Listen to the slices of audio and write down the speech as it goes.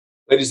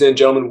Ladies and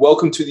gentlemen,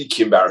 welcome to the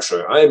Kim Barrett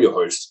Show. I am your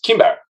host, Kim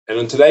Barrett. And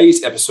on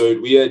today's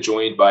episode, we are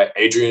joined by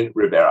Adrienne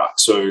Rivera.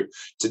 So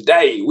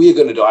today we are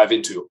going to dive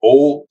into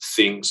all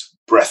things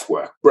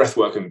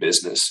breathwork and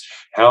business.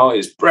 How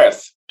is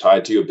breath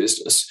tied to your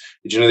business?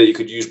 Did you know that you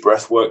could use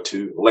breathwork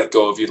to let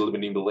go of your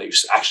limiting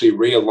beliefs, actually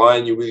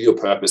realign you with your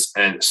purpose,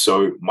 and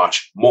so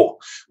much more,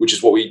 which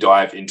is what we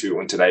dive into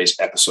on today's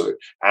episode.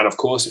 And of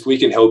course, if we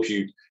can help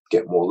you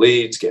get more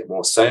leads, get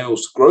more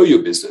sales, grow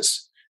your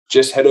business,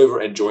 just head over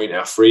and join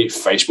our free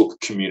Facebook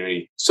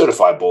community,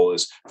 Certified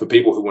Ballers, for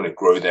people who want to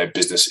grow their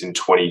business in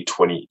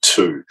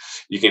 2022.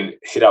 You can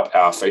hit up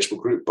our Facebook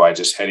group by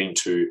just heading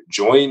to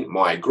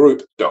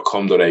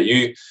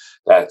joinmygroup.com.au.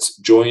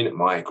 That's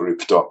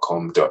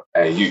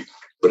joinmygroup.com.au.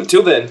 But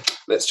until then,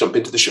 let's jump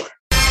into the show.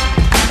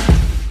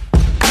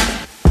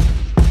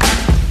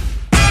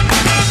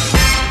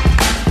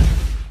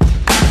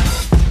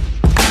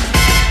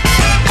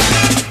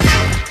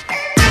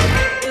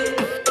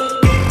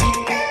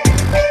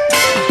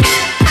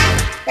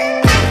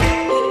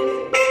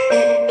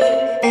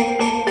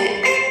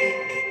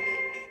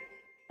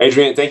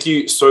 Adrienne, thank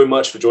you so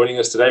much for joining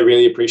us today.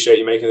 Really appreciate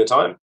you making the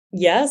time.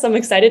 Yes, I'm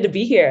excited to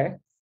be here.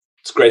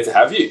 It's great to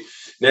have you.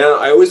 Now,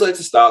 I always like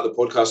to start the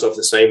podcast off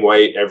the same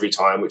way every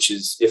time, which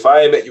is if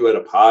I met you at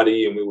a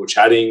party and we were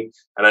chatting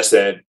and I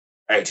said,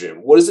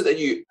 Adrienne, what is it that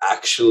you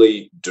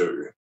actually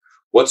do?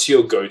 What's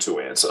your go-to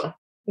answer?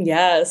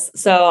 Yes.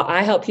 So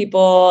I help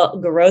people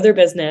grow their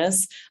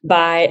business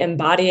by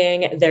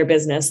embodying their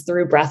business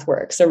through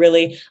breathwork. So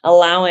really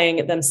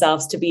allowing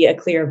themselves to be a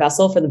clear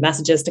vessel for the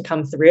messages to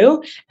come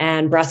through.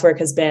 And breathwork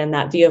has been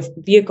that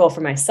vehicle for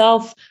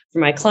myself, for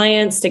my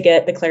clients to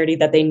get the clarity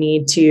that they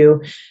need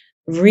to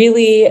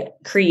really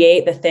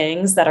create the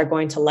things that are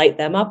going to light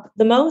them up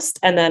the most,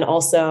 and then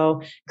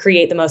also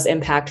create the most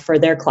impact for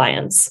their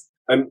clients.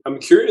 I'm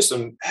curious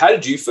on how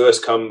did you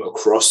first come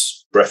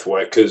across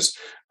breathwork? Because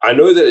I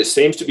know that it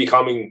seems to be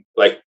becoming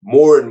like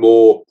more and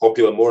more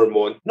popular, more and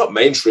more, not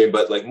mainstream,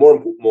 but like more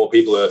and more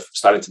people are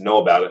starting to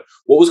know about it.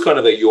 What was kind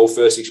of like your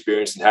first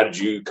experience and how did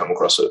you come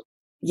across it?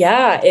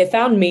 Yeah, it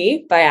found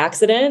me by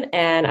accident.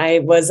 And I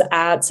was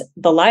at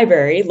the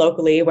library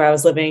locally where I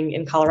was living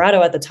in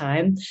Colorado at the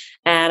time.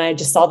 And I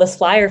just saw this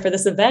flyer for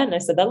this event. And I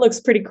said, that looks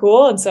pretty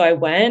cool. And so I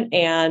went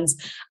and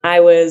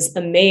I was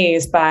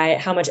amazed by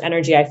how much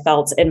energy I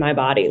felt in my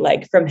body,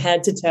 like from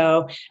head to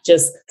toe,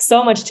 just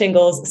so much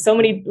tingles, so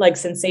many like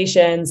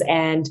sensations.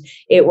 And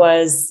it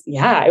was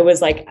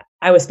like,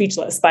 I was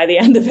speechless by the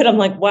end of it. I'm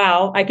like,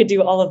 wow, I could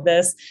do all of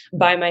this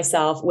by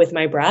myself with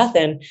my breath.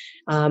 And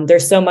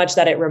there's so much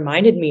that it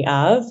reminded me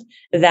of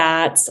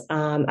that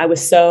I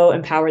was so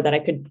empowered that I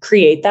could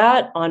create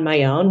that on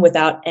my own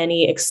without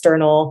any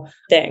external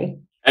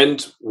thing.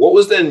 And what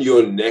was then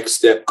your next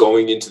step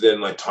going into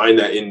then like tying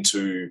that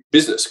into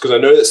business? Because I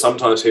know that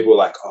sometimes people are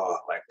like, oh,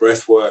 like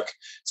breath work,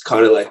 it's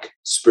kind of like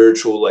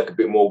spiritual, like a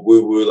bit more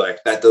woo-woo, like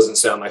that doesn't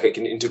sound like it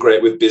can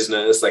integrate with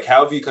business. Like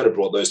how have you kind of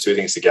brought those two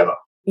things together?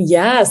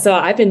 Yeah. So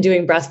I've been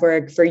doing breath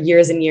work for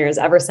years and years.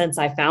 Ever since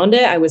I found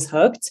it, I was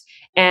hooked.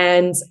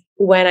 And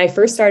when I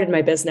first started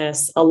my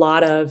business, a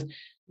lot of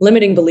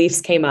limiting beliefs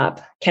came up.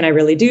 Can I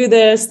really do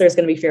this? There's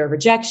going to be fear of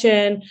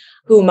rejection.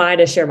 Who am I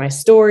to share my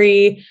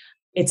story?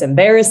 It's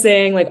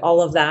embarrassing, like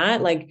all of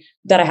that, like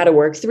that I had to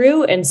work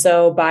through. And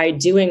so by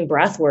doing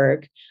breath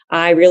work,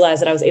 I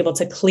realized that I was able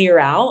to clear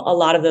out a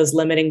lot of those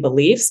limiting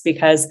beliefs,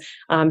 because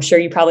I'm sure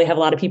you probably have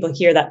a lot of people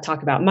here that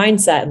talk about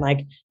mindset, and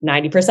like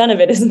 90% of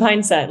it is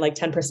mindset, like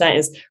 10%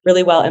 is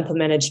really well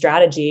implemented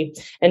strategy.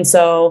 And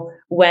so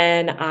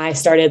when I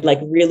started like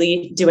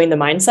really doing the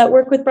mindset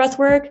work with breath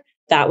work,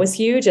 that was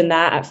huge. And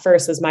that at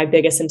first was my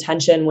biggest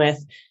intention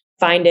with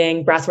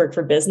finding breathwork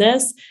for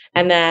business.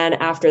 And then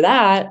after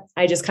that,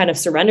 I just kind of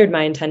surrendered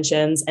my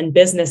intentions, and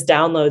business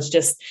downloads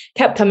just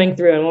kept coming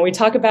through. And when we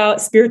talk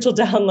about spiritual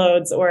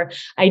downloads or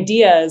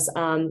ideas,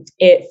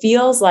 it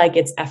feels like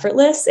it's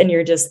effortless and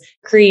you're just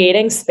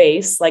creating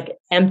space, like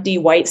empty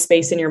white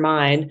space in your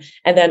mind.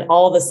 And then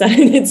all of a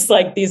sudden it's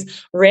like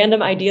these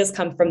random ideas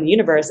come from the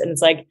universe, and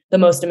it's like the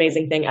most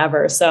amazing thing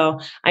ever.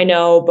 So I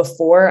know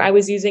before I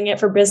was using it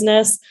for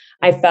business,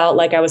 I felt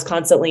like I was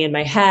constantly in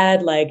my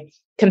head, like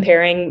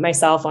comparing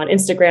myself on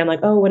Instagram,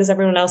 like, oh, what is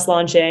everyone else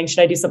launching? Should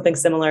I do something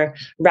similar?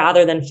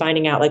 Rather than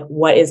finding out like,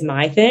 what is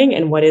my thing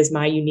and what is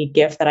my unique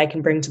gift that I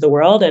can bring to the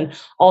world? And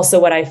also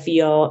what I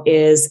feel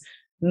is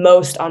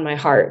most on my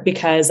heart,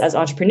 because as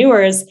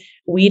entrepreneurs,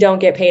 we don't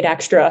get paid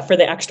extra for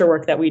the extra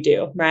work that we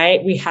do,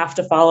 right? We have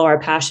to follow our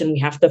passion. We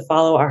have to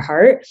follow our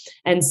heart.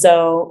 And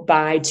so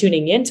by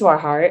tuning into our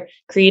heart,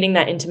 creating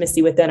that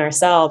intimacy within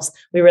ourselves,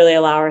 we really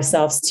allow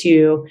ourselves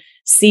to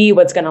see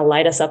what's going to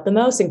light us up the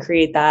most and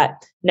create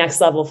that next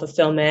level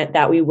fulfillment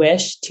that we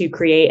wish to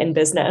create in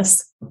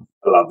business.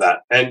 I love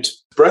that. And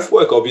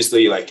breathwork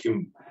obviously like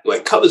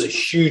covers a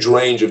huge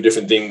range of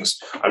different things.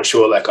 I'm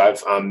sure like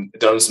I've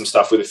done some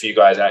stuff with a few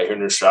guys out here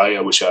in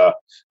Australia which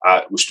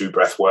do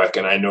breath work.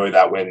 And I know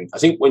that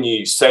when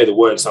you say the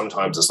word,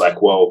 sometimes it's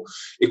like, well,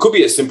 it could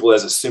be as simple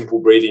as a simple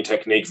breathing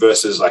technique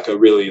versus like a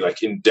really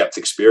like in-depth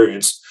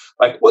experience.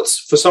 like what's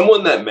for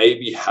someone that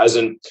maybe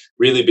hasn't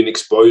really been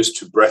exposed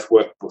to breath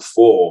work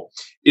before,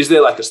 is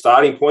there like a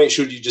starting point?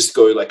 Should you just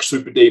go like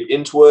super deep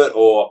into it,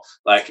 or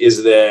like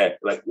is there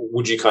like,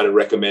 would you kind of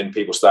recommend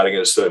people starting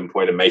at a certain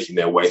point and making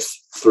their way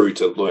through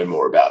to learn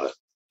more about it?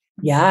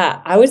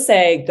 Yeah, I would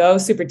say go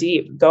super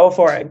deep, go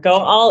for it, go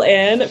all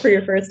in for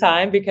your first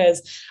time. Because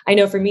I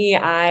know for me,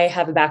 I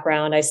have a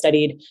background. I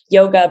studied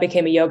yoga,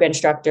 became a yoga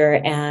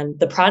instructor, and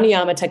the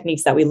pranayama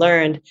techniques that we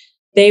learned,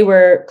 they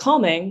were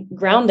calming,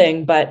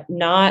 grounding, but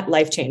not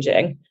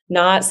life-changing,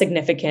 not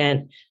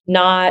significant,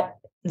 not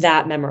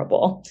that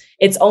memorable.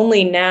 It's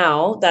only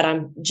now that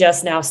I'm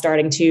just now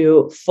starting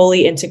to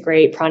fully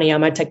integrate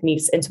pranayama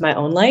techniques into my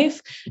own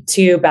life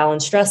to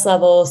balance stress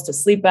levels, to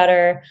sleep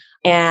better.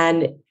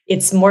 And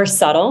it's more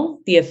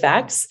subtle, the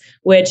effects,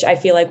 which I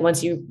feel like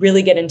once you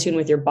really get in tune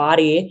with your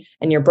body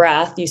and your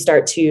breath, you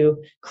start to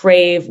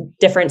crave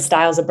different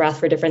styles of breath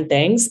for different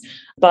things.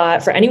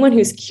 But for anyone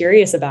who's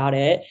curious about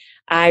it,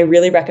 I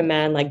really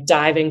recommend like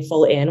diving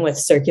full in with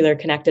circular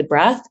connected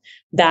breath.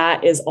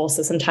 That is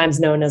also sometimes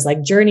known as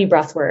like journey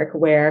breath work,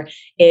 where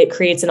it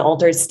creates an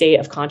altered state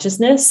of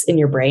consciousness in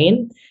your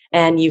brain,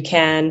 and you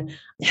can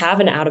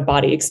have an out of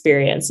body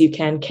experience. You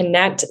can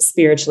connect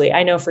spiritually.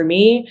 I know for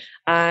me,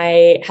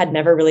 I had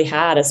never really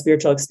had a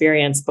spiritual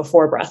experience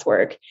before breath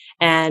work.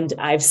 And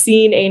I've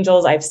seen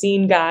angels, I've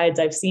seen guides,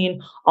 I've seen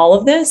all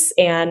of this,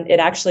 and it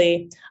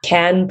actually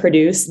can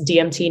produce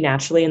DMT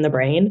naturally in the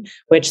brain,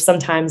 which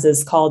sometimes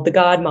is called the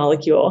God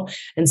molecule.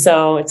 And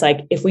so it's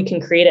like, if we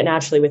can create it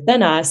naturally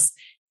within us,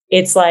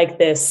 it's like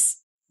this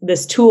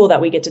tool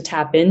that we get to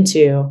tap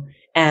into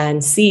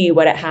and see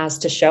what it has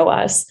to show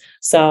us.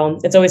 So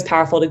it's always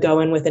powerful to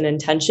go in with an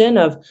intention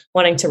of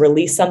wanting to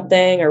release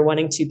something or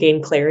wanting to gain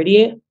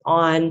clarity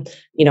on,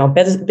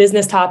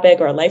 business topic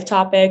or a life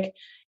topic.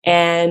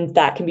 And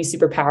that can be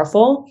super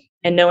powerful.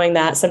 And knowing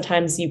that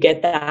sometimes you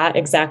get that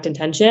exact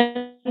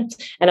intention,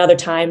 and other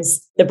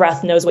times the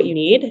breath knows what you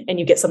need and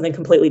you get something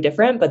completely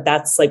different, but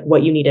that's like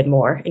what you needed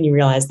more. And you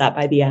realize that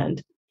by the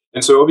end.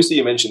 And so obviously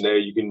you mentioned there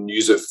you can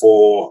use it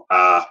for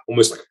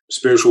almost like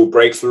spiritual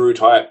breakthrough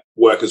type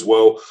work as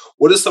well.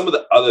 What are some of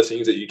the other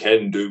things that you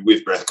can do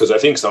with breath? Because I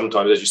think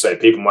sometimes, as you say,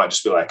 people might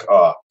just be like,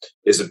 oh,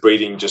 is it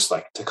breathing just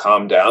like to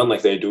calm down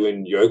like they do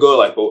in yoga?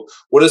 Like, well,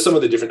 what are some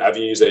of the different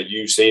avenues that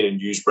you've seen and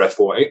used breath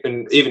for,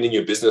 and even in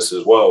your business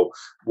as well?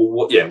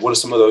 What are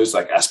some of those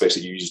like aspects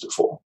that you used it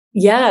for?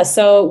 Yeah.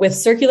 So with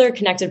circular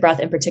connected breath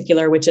in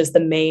particular, which is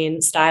the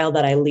main style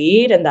that I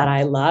lead and that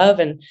I love,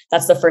 and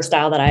that's the first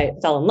style that I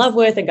fell in love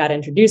with and got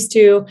introduced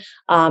to,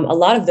 a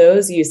lot of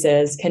those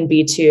uses can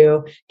be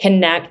to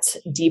connect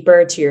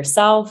deeper to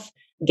yourself,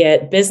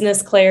 get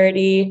business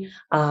clarity,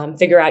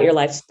 figure out your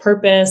life's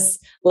purpose,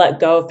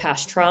 let go of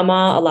past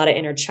trauma, a lot of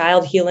inner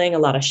child healing, a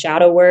lot of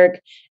shadow work.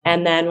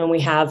 And then when we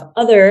have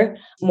other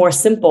more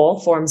simple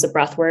forms of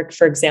breath work,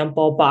 for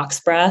example, box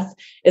breath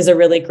is a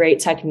really great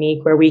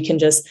technique where we can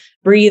just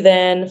breathe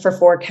in for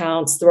 4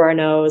 counts through our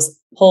nose,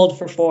 hold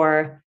for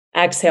 4,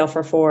 exhale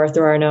for 4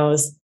 through our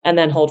nose, and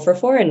then hold for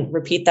 4 and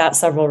repeat that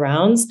several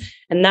rounds.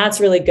 And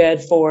that's really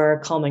good for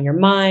calming your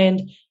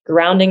mind,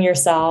 grounding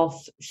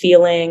yourself,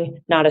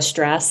 feeling not as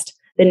stressed.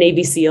 The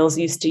Navy SEALs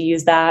used to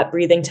use that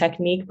breathing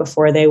technique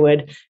before they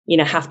would,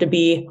 have to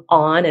be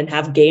on and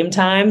have game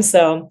time.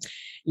 So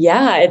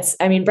yeah,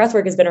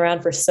 breathwork has been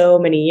around for so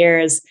many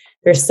years.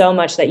 There's so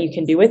much that you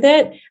can do with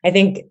it. I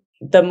think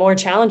the more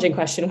challenging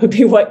question would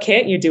be, what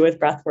can't you do with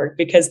breathwork?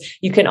 Because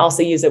you can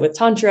also use it with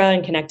Tantra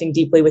and connecting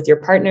deeply with your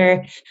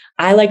partner.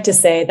 I like to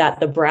say that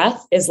the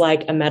breath is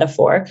like a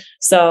metaphor.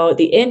 So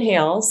the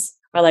inhales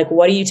are like,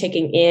 what are you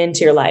taking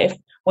into your life?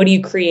 What are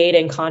you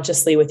creating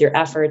consciously with your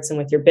efforts and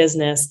with your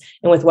business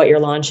and with what you're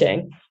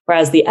launching?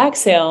 Whereas the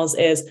exhales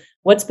is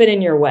what's been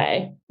in your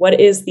way? What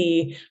is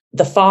the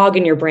fog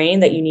in your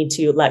brain that you need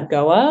to let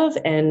go of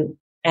and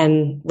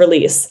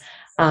release?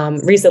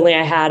 Recently,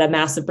 I had a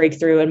massive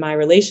breakthrough in my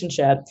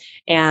relationship.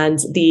 And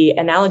the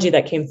analogy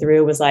that came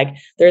through was like,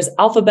 there's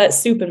alphabet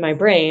soup in my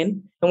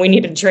brain and we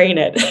need to drain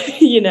it,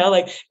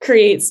 like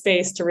create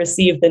space to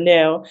receive the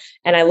new.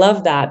 And I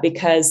love that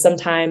because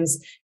sometimes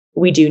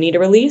we do need a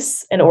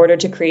release in order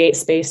to create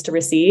space to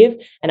receive.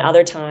 And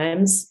other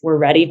times we're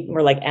ready,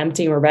 we're like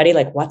empty, we're ready,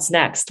 like what's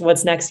next?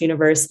 What's next,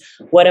 universe?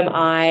 What am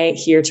I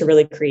here to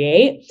really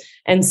create?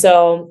 And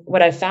so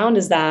what I found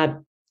is that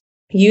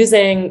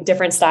using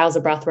different styles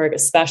of breathwork,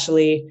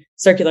 especially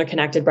circular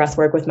connected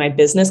breathwork with my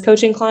business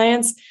coaching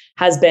clients,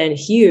 has been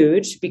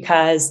huge,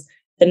 because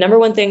the number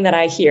one thing that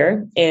I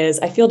hear is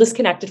I feel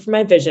disconnected from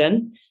my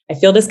vision. I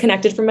feel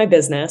disconnected from my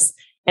business,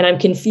 and I'm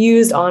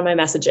confused on my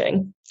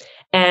messaging.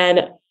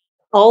 And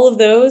all of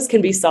those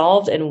can be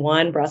solved in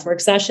one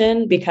breathwork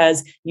session,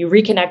 because you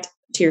reconnect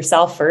to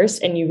yourself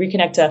first and you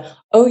reconnect to,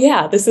 oh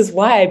yeah, this is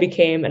why I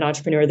became an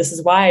entrepreneur. This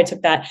is why I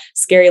took that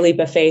scary leap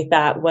of faith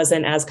that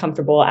wasn't as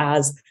comfortable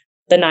as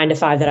the 9 to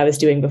 5 that I was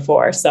doing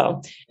before.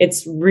 So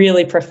it's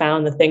really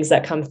profound, the things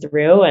that come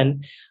through.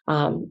 And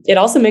it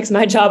also makes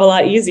my job a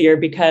lot easier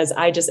because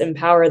I just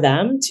empower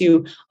them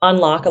to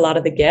unlock a lot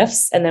of the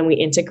gifts, and then we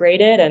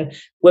integrate it and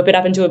whip it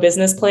up into a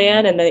business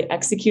plan, and they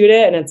execute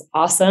it, and it's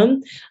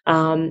awesome.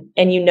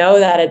 And you know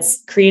that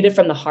it's created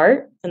from the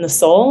heart and the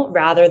soul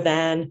rather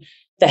than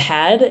the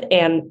head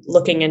and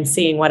looking and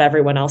seeing what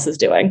everyone else is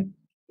doing.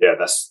 Yeah,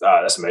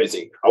 that's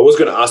amazing. I was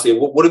going to ask you,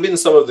 what have been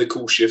some of the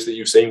cool shifts that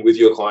you've seen with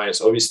your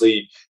clients?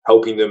 Obviously,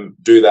 helping them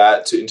do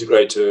that, to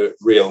integrate, to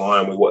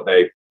realign with what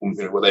they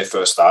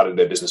first started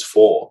their business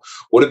for.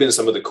 What have been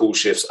some of the cool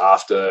shifts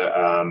after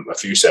a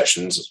few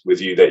sessions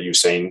with you that you've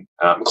seen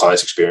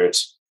clients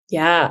experience?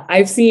 Yeah,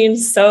 I've seen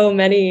so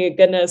many.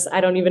 Goodness, I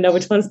don't even know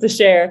which ones to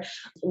share.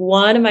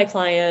 One of my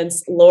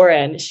clients,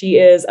 Lauren, she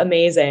is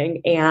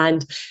amazing,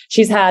 and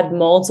she's had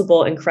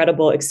multiple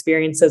incredible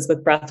experiences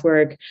with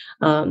breathwork.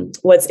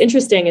 What's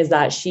interesting is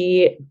that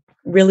she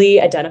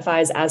really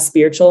identifies as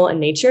spiritual in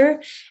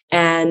nature,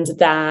 and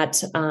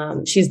that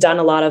she's done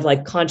a lot of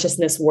like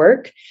consciousness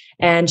work,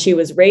 and she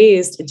was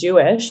raised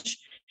Jewish.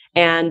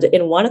 And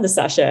in one of the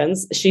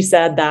sessions, she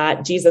said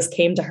that Jesus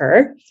came to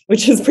her,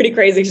 which is pretty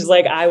crazy. She's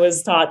like, I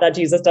was taught that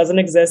Jesus doesn't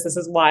exist. This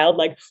is wild.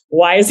 Like,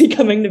 why is he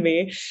coming to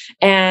me?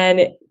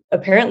 And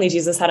apparently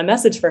Jesus had a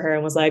message for her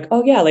and was like,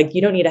 oh yeah, like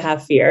you don't need to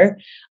have fear.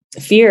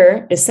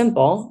 Fear is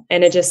simple,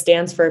 and it just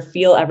stands for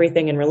feel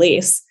everything and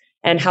release.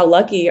 And how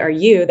lucky are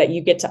you that you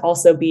get to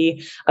also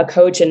be a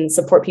coach and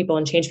support people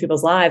and change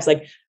people's lives?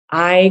 Like,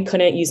 I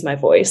couldn't use my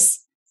voice.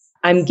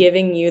 I'm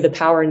giving you the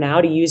power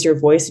now to use your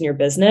voice in your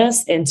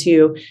business and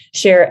to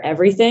share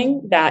everything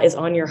that is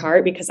on your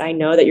heart, because I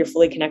know that you're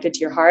fully connected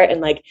to your heart,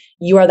 and like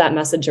you are that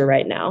messenger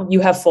right now. You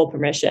have full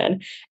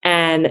permission.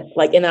 And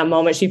like in that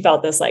moment, she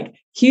felt this like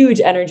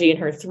huge energy in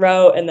her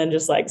throat, and then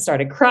just like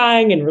started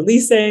crying and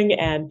releasing.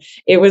 And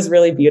it was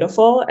really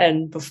beautiful.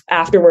 And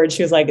afterwards,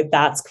 she was like,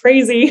 that's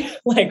crazy.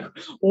 Like,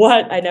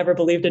 what? I never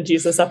believed in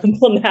Jesus up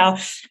until now.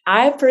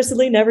 I've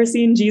personally never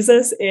seen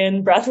Jesus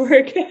in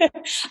breathwork.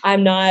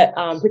 I'm not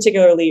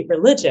particularly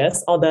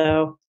religious,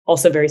 although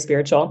also very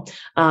spiritual,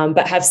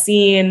 but have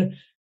seen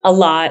a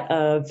lot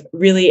of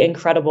really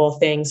incredible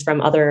things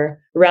from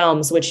other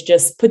realms, which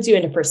just puts you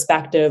into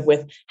perspective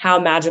with how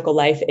magical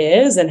life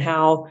is and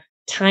how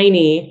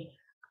tiny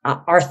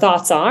our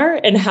thoughts are,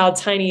 and how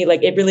tiny,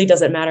 like it really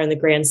doesn't matter in the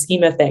grand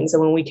scheme of things.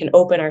 And when we can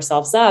open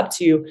ourselves up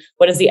to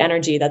what is the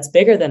energy that's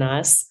bigger than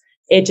us,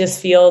 it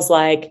just feels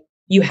like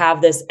you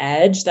have this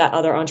edge that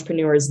other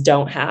entrepreneurs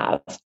don't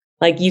have.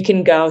 Like you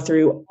can go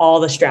through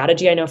all the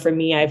strategy. I know for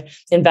me, I've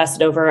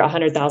invested over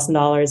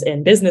 $100,000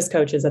 in business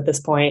coaches at this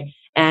point,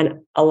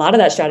 and a lot of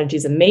that strategy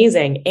is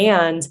amazing.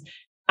 And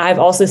I've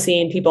also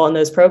seen people in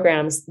those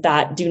programs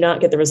that do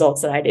not get the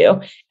results that I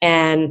do.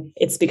 And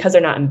it's because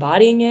they're not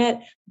embodying it.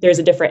 There's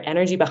a different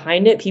energy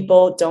behind it.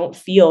 People don't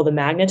feel the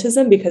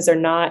magnetism because they're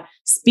not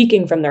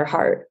speaking from their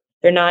heart.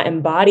 They're not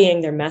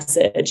embodying their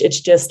message. It's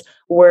just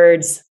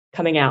words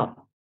coming out,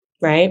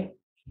 right?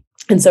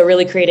 And so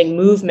really creating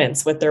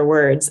movements with their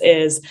words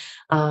is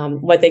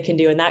what they can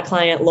do. And that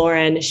client,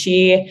 Lauren,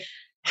 she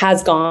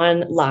has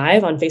gone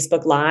live on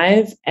Facebook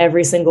Live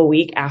every single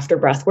week after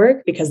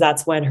breathwork, because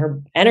that's when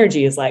her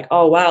energy is like,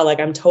 oh, wow, like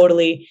I'm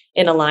totally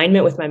in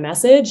alignment with my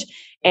message.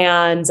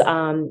 And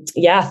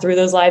through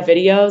those live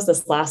videos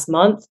this last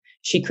month,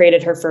 she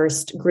created her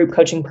first group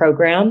coaching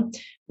program,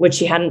 which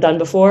she hadn't done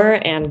before,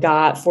 and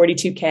got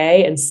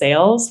 42K in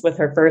sales with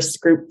her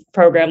first group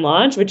program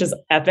launch, which is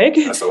epic.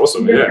 That's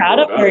awesome. We're proud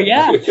of her.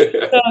 Yeah.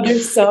 So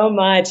there's so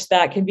much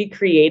that can be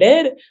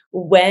created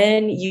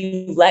when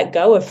you let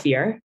go of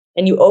fear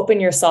and you open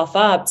yourself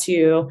up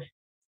to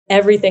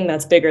everything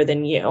that's bigger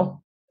than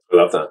you. I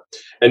love that.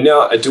 And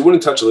now I do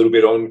want to touch a little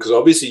bit on, because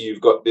obviously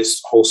you've got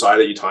this whole side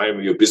of your time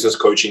with your business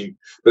coaching,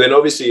 but then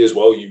obviously as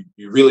well, you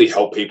really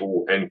help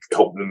people and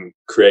help them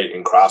create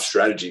and craft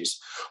strategies.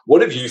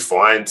 What have you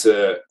find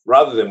to,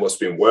 rather than what's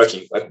been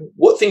working, like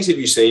what things have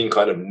you seen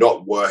kind of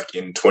not work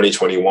in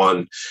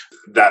 2021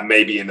 that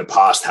maybe in the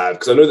past have?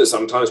 Because I know that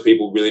sometimes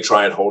people really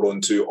try and hold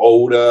on to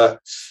older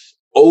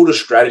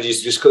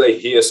strategies just because they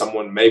hear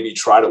someone maybe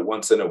tried it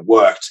once and it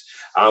worked.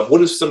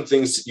 What are some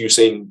things you've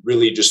seen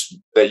really just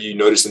that you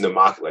noticed in the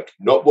market, like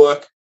not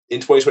work in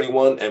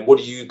 2021? And what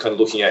are you kind of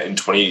looking at in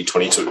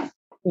 2022?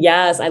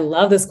 Yes, I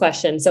love this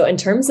question. So in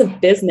terms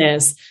of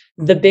business,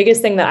 the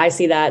biggest thing that I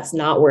see that's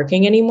not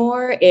working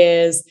anymore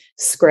is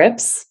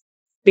scripts,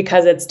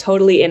 because it's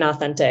totally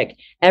inauthentic.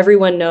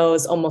 Everyone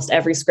knows almost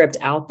every script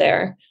out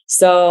there.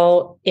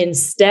 So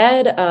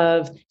instead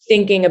of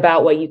thinking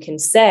about what you can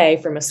say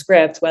from a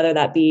script, whether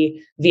that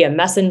be via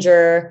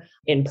messenger,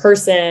 in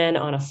person,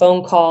 on a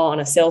phone call, on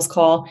a sales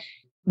call,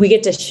 we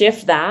get to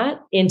shift that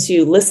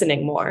into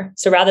listening more.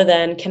 So rather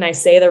than, can I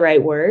say the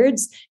right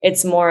words?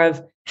 It's more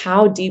of,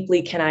 how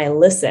deeply can I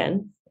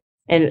listen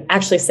and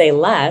actually say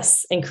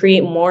less and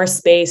create more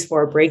space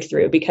for a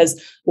breakthrough?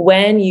 Because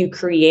when you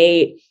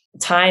create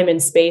time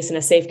and space in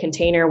a safe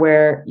container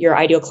where your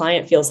ideal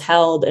client feels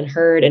held and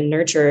heard and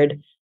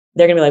nurtured,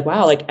 they're going to be like,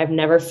 wow, like I've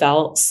never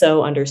felt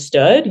so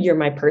understood. You're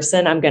my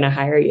person. I'm going to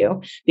hire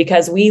you.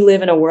 Because we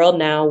live in a world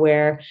now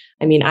where,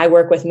 I mean, I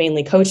work with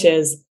mainly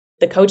coaches.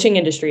 The coaching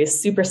industry is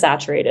super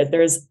saturated.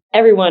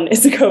 Everyone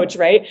is a coach,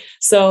 right?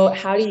 So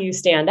how do you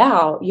stand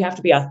out? You have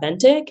to be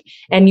authentic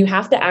and you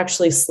have to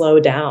actually slow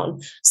down.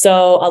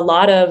 So a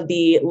lot of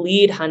the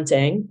lead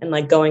hunting and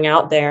like going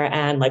out there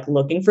and like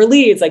looking for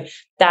leads, like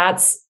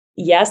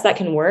yes, that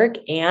can work.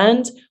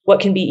 And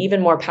what can be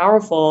even more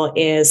powerful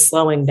is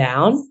slowing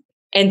down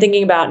and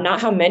thinking about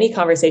not how many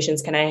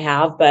conversations can I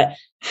have, but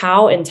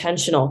how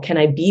intentional can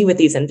I be with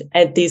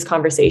these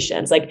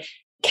conversations? Like,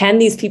 can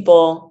these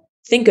people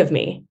think of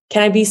me?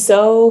 Can I be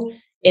so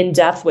in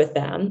depth with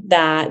them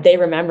that they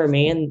remember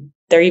me and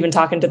they're even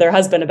talking to their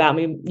husband about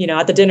me,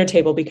 at the dinner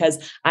table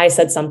because I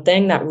said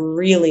something that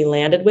really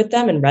landed with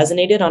them and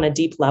resonated on a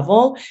deep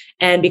level.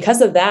 And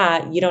because of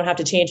that, you don't have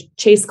to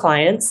chase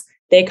clients.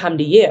 They come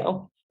to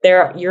you.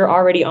 You're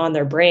already on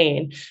their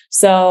brain.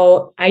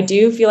 So I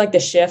do feel like the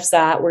shifts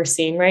that we're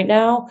seeing right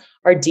now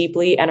are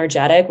deeply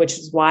energetic, which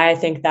is why I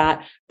think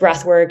that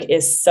breath work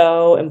is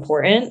so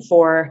important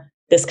for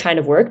this kind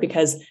of work,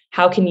 because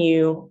how can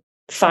you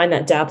find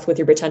that depth with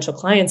your potential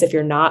clients if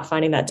you're not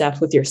finding that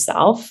depth with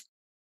yourself?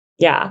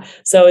 Yeah.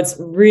 So it's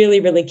really,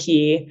 really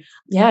key.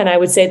 Yeah. And I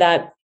would say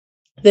that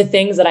the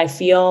things that I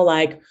feel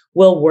like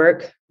will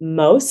work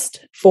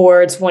most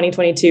for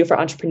 2022 for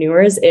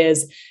entrepreneurs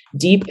is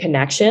deep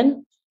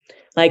connection,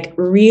 like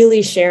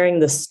really sharing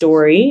the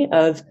story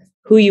of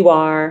who you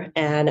are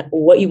and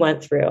what you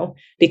went through.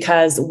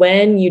 Because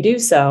when you do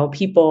so,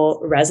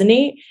 people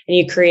resonate and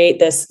you create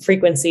this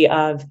frequency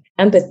of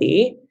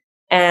empathy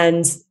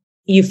and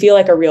you feel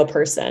like a real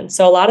person.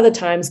 So a lot of the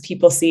times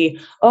people see,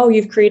 oh,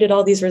 you've created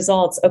all these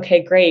results.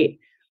 Okay, great.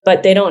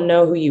 But they don't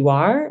know who you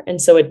are.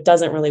 And so it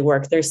doesn't really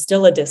work. There's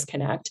still a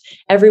disconnect.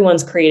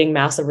 Everyone's creating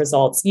massive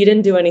results. You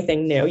didn't do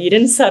anything new. You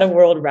didn't set a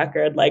world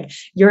record. Like,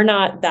 you're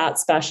not that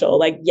special.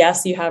 Like,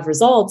 yes, you have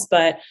results,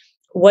 but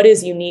what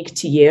is unique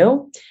to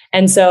you?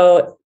 And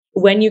so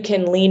when you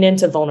can lean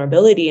into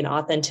vulnerability and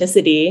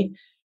authenticity,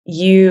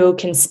 you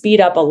can speed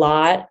up a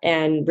lot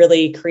and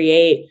really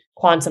create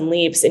quantum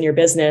leaps in your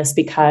business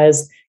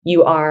because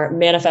you are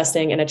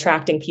manifesting and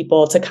attracting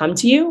people to come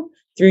to you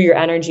through your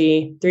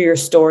energy, through your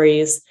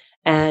stories.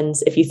 And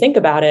if you think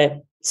about it,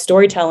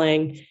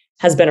 storytelling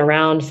has been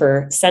around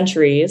for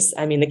centuries.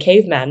 I mean, the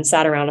cavemen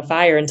sat around a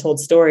fire and told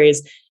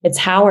stories. It's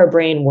how our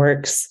brain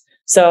works.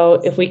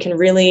 So if we can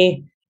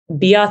really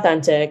be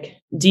authentic,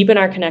 deepen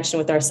our connection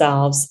with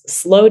ourselves,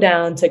 slow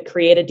down to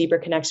create a deeper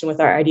connection with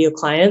our ideal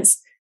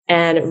clients,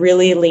 and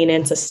really lean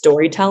into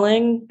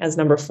storytelling as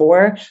number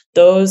 4,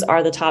 those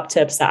are the top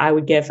tips that I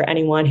would give for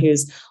anyone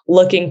who's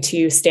looking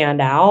to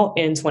stand out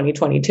in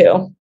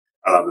 2022.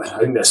 I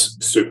think that's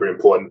super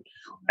important.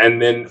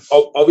 And then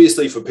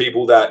obviously for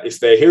people that if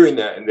they're hearing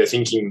that and they're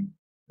thinking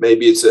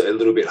maybe it's a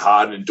little bit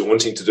hard and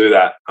daunting to do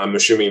that, I'm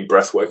assuming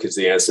breath work is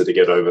the answer to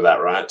get over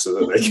that, right? So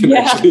that they can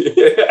actually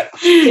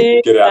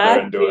get out there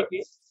and do it.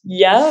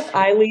 Yeah,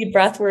 I lead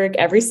breathwork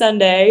every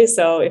Sunday.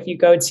 So if you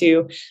go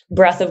to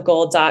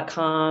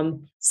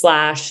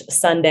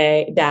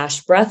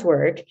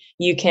breathofgold.com/Sunday-breathwork,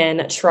 you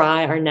can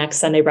try our next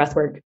Sunday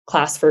breathwork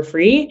class for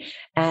free.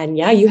 And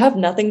yeah, you have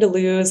nothing to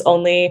lose,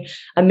 only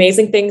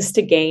amazing things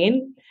to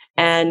gain.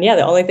 And yeah,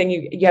 the only thing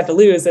you have to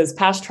lose is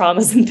past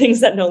traumas and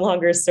things that no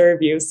longer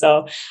serve you.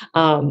 So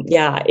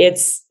yeah,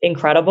 it's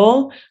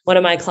incredible. One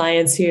of my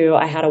clients who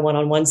I had a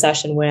one-on-one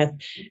session with,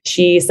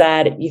 she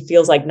said, it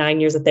feels like 9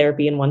 years of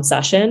therapy in one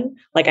session.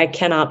 Like, I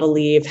cannot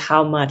believe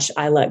how much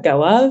I let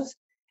go of.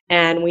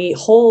 And we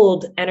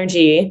hold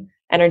energies,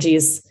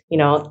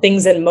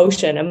 things in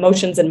motion,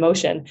 emotions in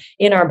motion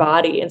in our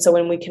body. And so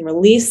when we can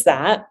release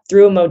that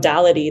through a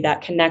modality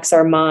that connects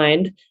our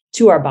mind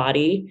to our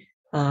body,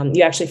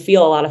 you actually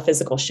feel a lot of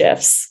physical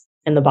shifts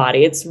in the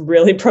body. It's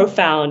really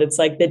profound. It's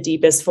like the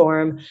deepest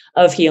form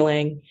of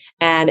healing.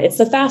 And it's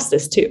the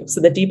fastest too.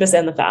 So the deepest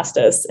and the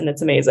fastest. And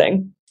it's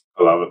amazing.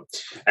 I love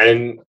it.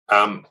 And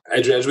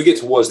Adrienne, as we get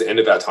towards the end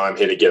of our time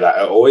here together,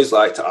 I always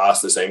like to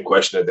ask the same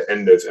question at the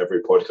end of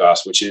every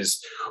podcast, which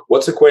is,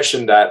 what's a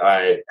question that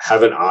I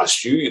haven't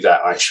asked you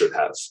that I should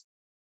have?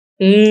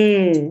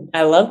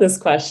 I love this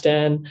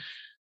question.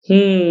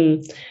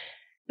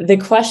 The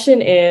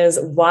question is,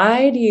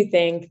 why do you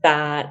think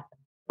that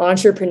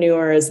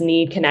entrepreneurs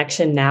need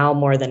connection now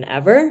more than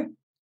ever?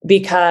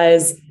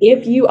 Because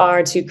if you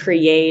are to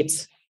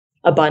create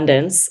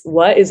abundance,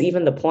 what is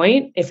even the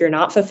point if you're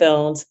not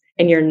fulfilled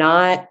and you're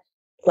not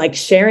like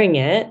sharing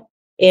it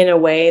in a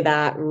way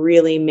that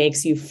really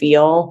makes you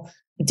feel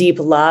deep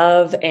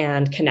love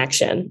and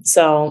connection?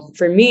 So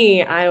for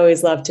me, I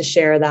always love to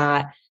share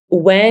that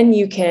when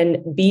you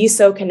can be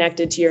so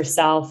connected to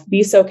yourself,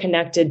 be so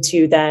connected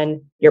to then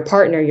your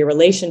partner, your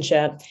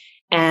relationship,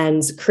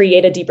 and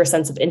create a deeper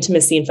sense of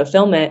intimacy and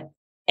fulfillment,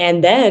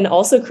 and then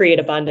also create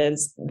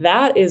abundance,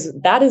 that is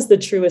the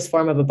truest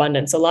form of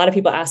abundance. So a lot of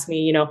people ask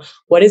me,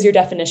 what is your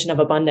definition of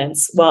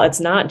abundance? Well, it's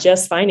not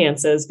just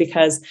finances,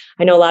 because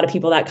I know a lot of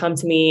people that come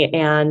to me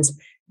and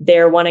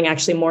they're wanting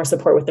actually more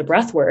support with the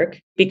breath work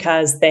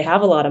because they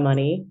have a lot of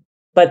money,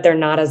 but they're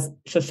not as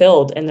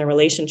fulfilled in their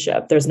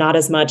relationship. There's not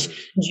as much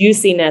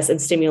juiciness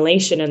and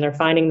stimulation, and they're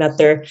finding that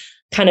they're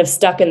kind of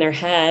stuck in their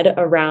head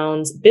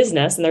around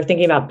business, and they're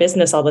thinking about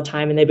business all the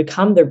time, and they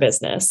become their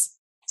business.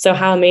 So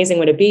how amazing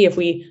would it be if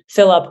we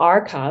fill up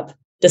our cup,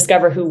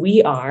 discover who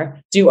we are,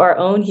 do our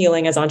own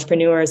healing as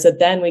entrepreneurs, so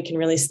then we can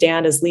really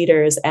stand as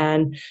leaders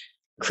and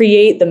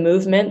create the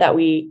movement that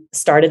we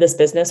started this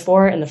business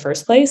for in the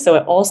first place. So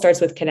it all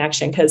starts with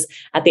connection, because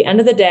at the end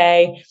of the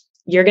day,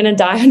 you're going to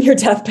die on your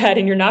deathbed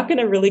and you're not going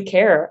to really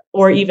care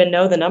or even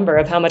know the number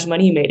of how much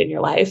money you made in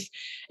your life.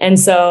 And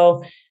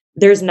so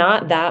there's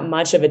not that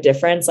much of a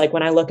difference. Like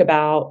when I look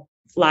about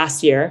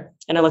last year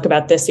and I look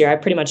about this year, I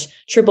pretty much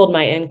tripled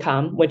my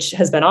income, which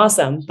has been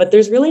awesome, but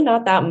there's really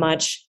not that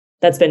much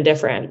that's been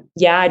different.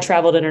 Yeah, I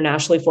traveled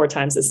internationally 4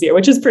 times this year,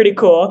 which is pretty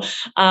cool.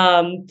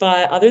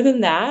 But other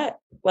than that,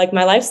 like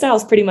my lifestyle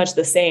is pretty much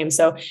the same.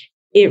 So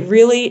it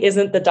really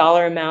isn't the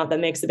dollar amount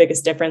that makes the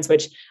biggest difference,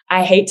 which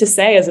I hate to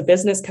say as a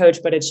business coach,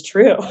 but it's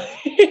true.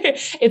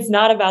 It's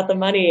not about the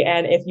money.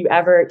 And if you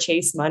ever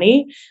chase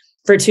money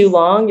for too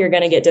long, you're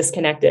going to get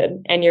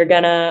disconnected and you're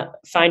going to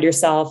find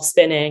yourself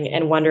spinning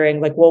and wondering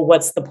like, well,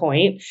 what's the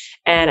point?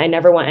 And I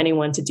never want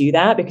anyone to do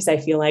that, because I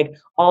feel like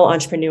all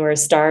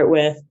entrepreneurs start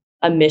with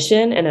a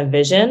mission and a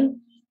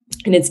vision,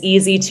 and it's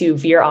easy to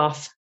veer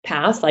off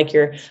path. Like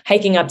you're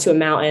hiking up to a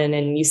mountain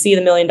and you see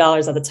the $1 million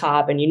at the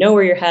top and you know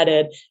where you're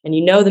headed and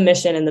you know the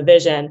mission and the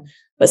vision.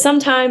 But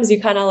sometimes you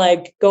kind of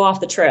like go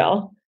off the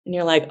trail and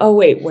you're like, oh,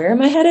 wait, where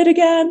am I headed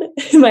again?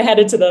 Am I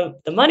headed to the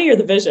money or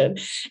the vision?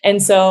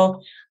 And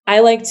so I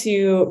like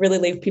to really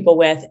leave people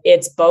with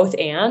it's both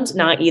and,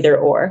 not either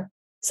or.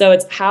 So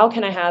it's how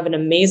can I have an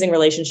amazing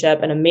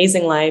relationship, an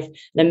amazing life,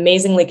 an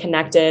amazingly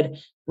connected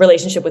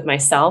relationship with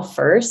myself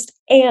first,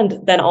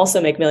 and then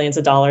also make millions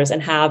of dollars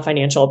and have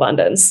financial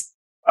abundance.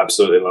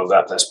 Absolutely love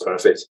that. That's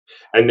perfect.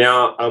 And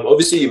now,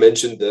 obviously, you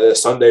mentioned the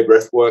Sunday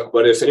breathwork,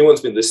 but if anyone's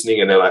been listening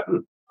and they're like,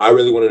 I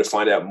really wanted to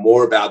find out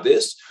more about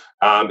this,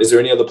 is there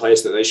any other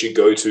place that they should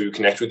go to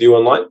connect with you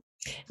online?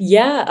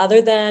 Yeah,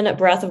 other than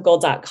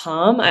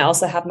breathofgold.com, I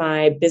also have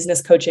my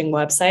business coaching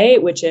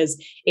website, which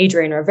is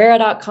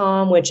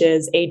adriennrivera.com, which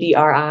is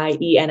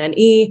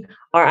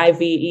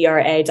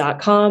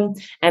ADRIENNERIVERA.com.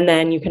 And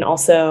then you can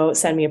also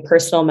send me a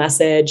personal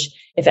message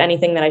if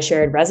anything that I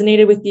shared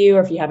resonated with you,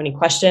 or if you have any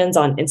questions,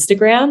 on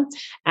Instagram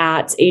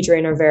at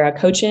Adrienne Rivera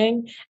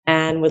Coaching,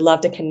 and would love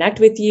to connect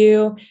with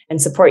you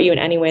and support you in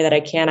any way that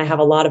I can. I have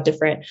a lot of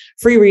different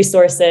free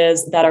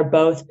resources that are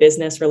both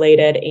business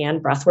related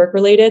and breathwork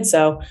related.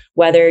 So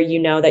whether you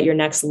know that your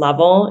next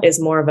level is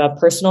more of a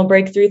personal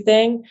breakthrough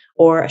thing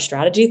or a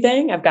strategy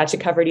thing, I've got you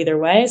covered either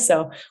way.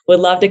 So would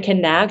love to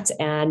connect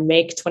and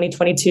make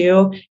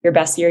 2022 your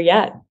best year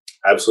yet.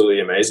 Absolutely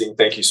amazing.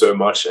 Thank you so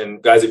much.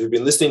 And guys, if you've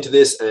been listening to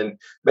this and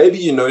maybe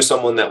you know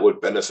someone that would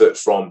benefit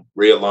from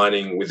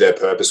realigning with their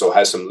purpose or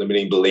has some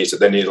limiting beliefs that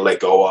they need to let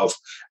go of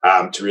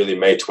to really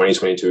make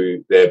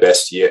 2022 their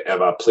best year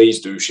ever, please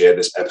do share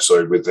this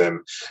episode with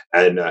them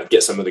and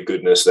get some of the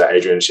goodness that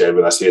Adrienne shared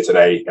with us here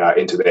today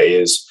into their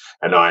ears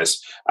and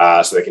eyes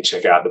so they can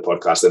check out the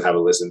podcast and have a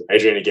listen.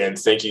 Adrienne, again,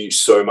 thank you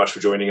so much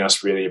for joining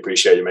us. Really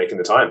appreciate you making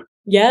the time.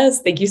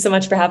 Yes, thank you so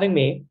much for having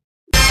me.